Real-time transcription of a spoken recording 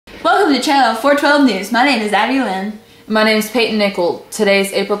Welcome to Channel 412 News. My name is Lynn. My name is Payton Nicoll. Today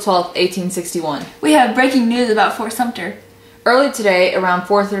is April 12th, 1861. We have breaking news about Fort Sumter. Early today, around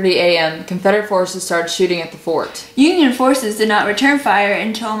 4:30 a.m., Confederate forces started shooting at the fort. Union forces did not return fire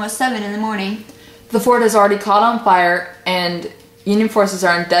until almost 7 in the morning. The fort has already caught on fire, and Union forces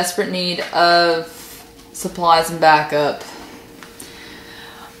are in desperate need of supplies and backup.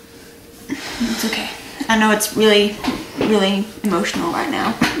 It's okay. I know it's really emotional right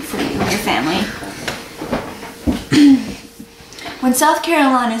now for you and your family. When South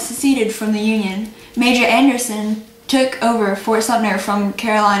Carolina seceded from the Union, Major Anderson took over Fort Sumter from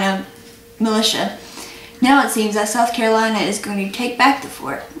Carolina militia. Now it seems that South Carolina is going to take back the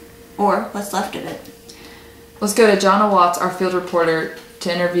fort, or what's left of it. Let's go to Johnna, our field reporter,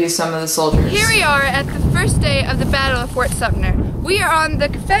 to interview some of the soldiers. Here we are at the first day of the Battle of Fort Sumter. We are on the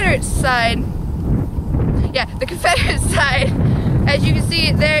Confederate side. Yeah, the Confederate side. As you can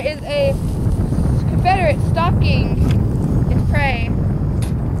see, there is a Confederate stalking its prey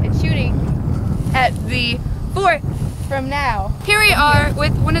and shooting at the fort from now. Here we are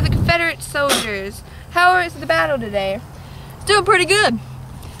with one of the Confederate soldiers. How is the battle today? It's doing pretty good.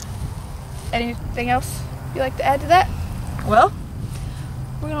 Anything else you'd like to add to that? Well,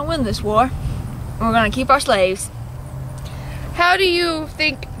 we're gonna win this war, and we're gonna keep our slaves. How do you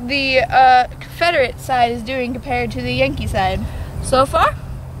think the Confederate side is doing compared to the Yankee side? So far,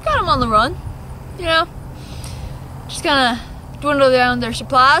 got them on the run. You know, just gonna dwindle down their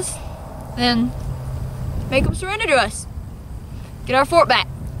supplies, then make them surrender to us. Get our fort back.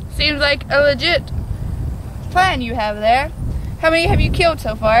 Seems like a legit plan you have there. How many have you killed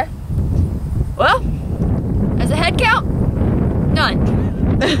so far? Well, as a head count, none.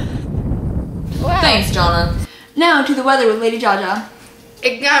 Wow. Thanks, Johnna. Now to the weather with Lady Jaja.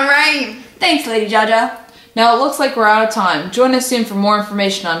 It's gonna rain. Thanks, Lady Jaja. Now it looks like we're out of time. Join us soon for more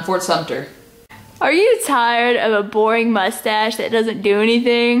information on Fort Sumter. Are you tired of a boring mustache that doesn't do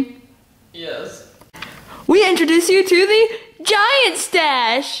anything? Yes. We introduce you to the Giant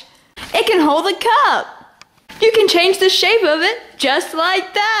Stash. It can hold a cup. You can change the shape of it just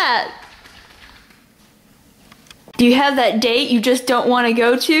like that. Do you have that date you just don't want to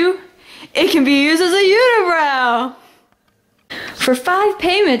go to? It can be used as a unibrow. For 5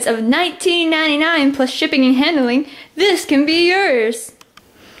 payments of $19.99 plus shipping and handling, this can be yours.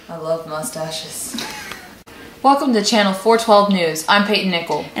 I love mustaches. Welcome to Channel 412 News. I'm Payton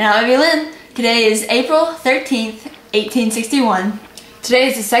Nicoll. And I'm Lynn. Today is April 13th, 1861. Today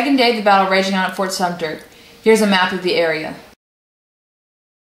is the second day of the battle raging on at Fort Sumter. Here's a map of the area.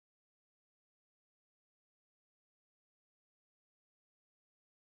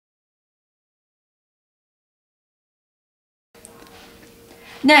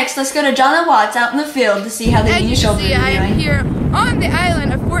 Next, let's go to Johnna out in the field to see how the Union soldiers are doing. As you can see, I am here on the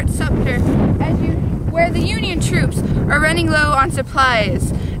island of Fort Sumter, where the Union troops are running low on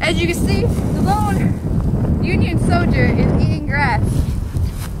supplies. As you can see, the lone Union soldier is eating grass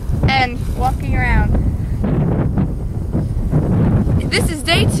and walking around. This is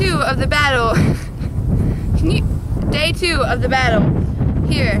day 2 of the battle. Day 2 of the battle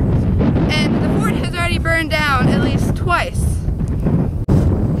here, and the fort has already burned down at least twice.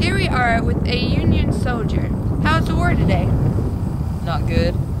 Here we are with a Union soldier. How's the war today? Not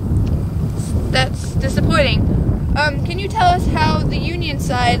good. That's disappointing. Can you tell us how the Union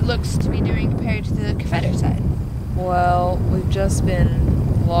side looks to be doing compared to the Confederate side? Well, we've just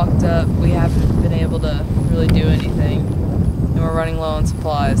been locked up. We haven't been able to really do anything. And we're running low on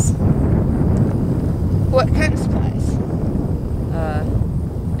supplies. What kind of supplies?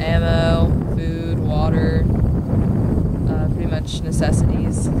 Ammo, food, water, pretty much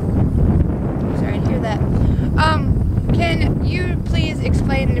necessities. Sorry to hear that. Can you please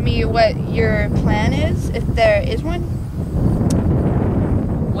explain to me what your plan is, if there is one?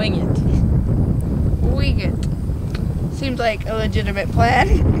 Wing it. Wing it. Seems like a legitimate plan.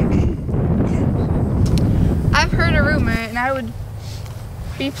 I've heard a rumor, and I would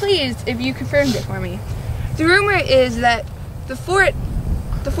be pleased if you confirmed it for me. The rumor is that the fort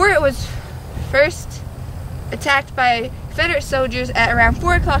was first attacked by Confederate soldiers at around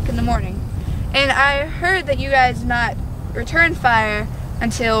 4 o'clock in the morning. And I heard that you guys did not return fire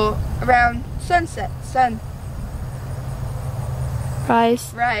until around sunset.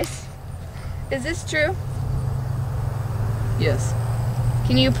 Rise. Is this true? Yes.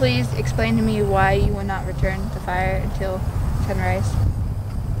 Can you please explain to me why you will not return the fire until sunrise?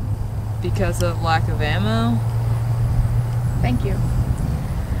 Because of lack of ammo? Thank you.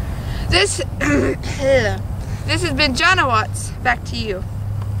 This has been Johnna. Back to you.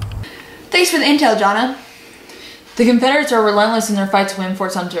 Thanks for the intel, Johnna. The Confederates are relentless in their fight to win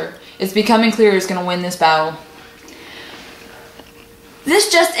Fort Sumter. It's becoming clear who's going to win this battle.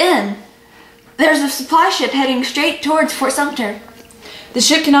 This just in. There's a supply ship heading straight towards Fort Sumter. The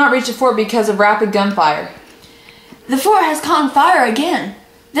ship cannot reach the fort because of rapid gunfire. The fort has caught on fire again,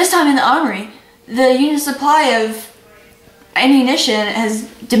 this time in the armory. The Union supply of ammunition has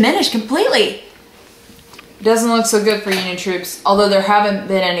diminished completely. It doesn't look so good for Union troops, although there haven't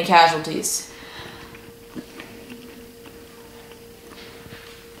been any casualties.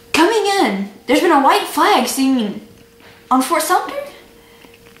 Coming in, there's been a white flag seen on Fort Sumter.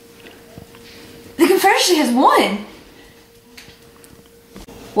 The Confederacy has won.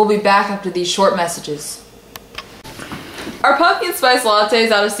 We'll be back after these short messages. Are pumpkin spice lattes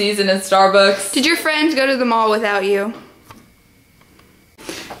out of season at Starbucks? Did your friends go to the mall without you?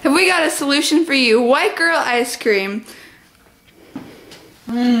 Have we got a solution for you? White girl ice cream.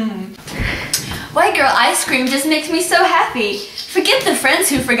 White girl ice cream just makes me so happy. Forget the friends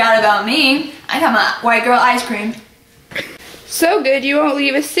who forgot about me. I got my white girl ice cream. So good you won't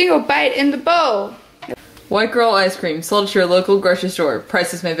leave a single bite in the bowl. White Girl ice cream, sold at your local grocery store.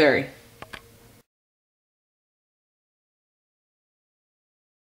 Prices may vary.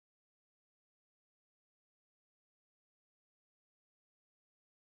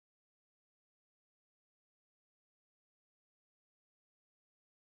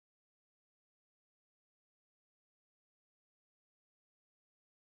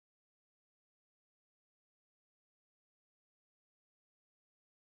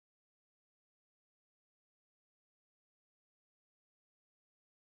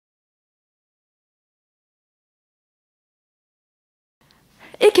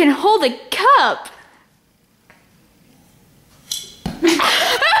 It can hold a cup.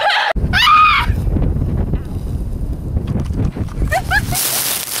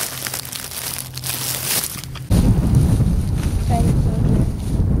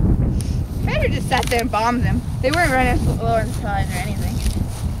 Feder just sat there and bombed them. They weren't running slow on the side or anything.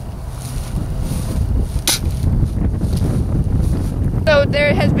 So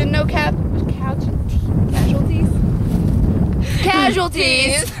there has been no casualties.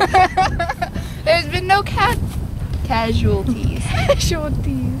 Casualties. There's been no casualties. Casualties.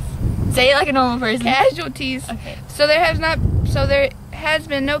 Say it like a normal person. Casualties. Okay. So there has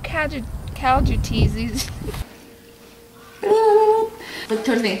been no casualties. Look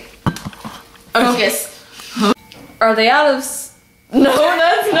towards me. Focus. Are they out of No,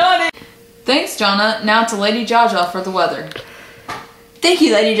 that's not it. Thanks, Johnna. Now to Lady Jaja for the weather. Thank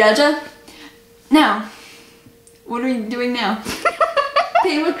you, Lady Jaja. Now, what are we doing now?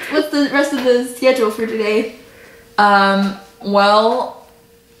 Hey, what's the rest of the schedule for today? Well,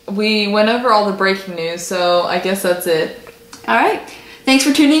 we went over all the breaking news, so I guess that's it. Alright. Thanks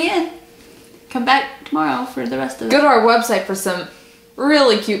for tuning in. Come back tomorrow for the rest of it. Go to our website for some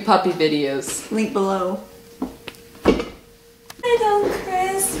really cute puppy videos. Link below.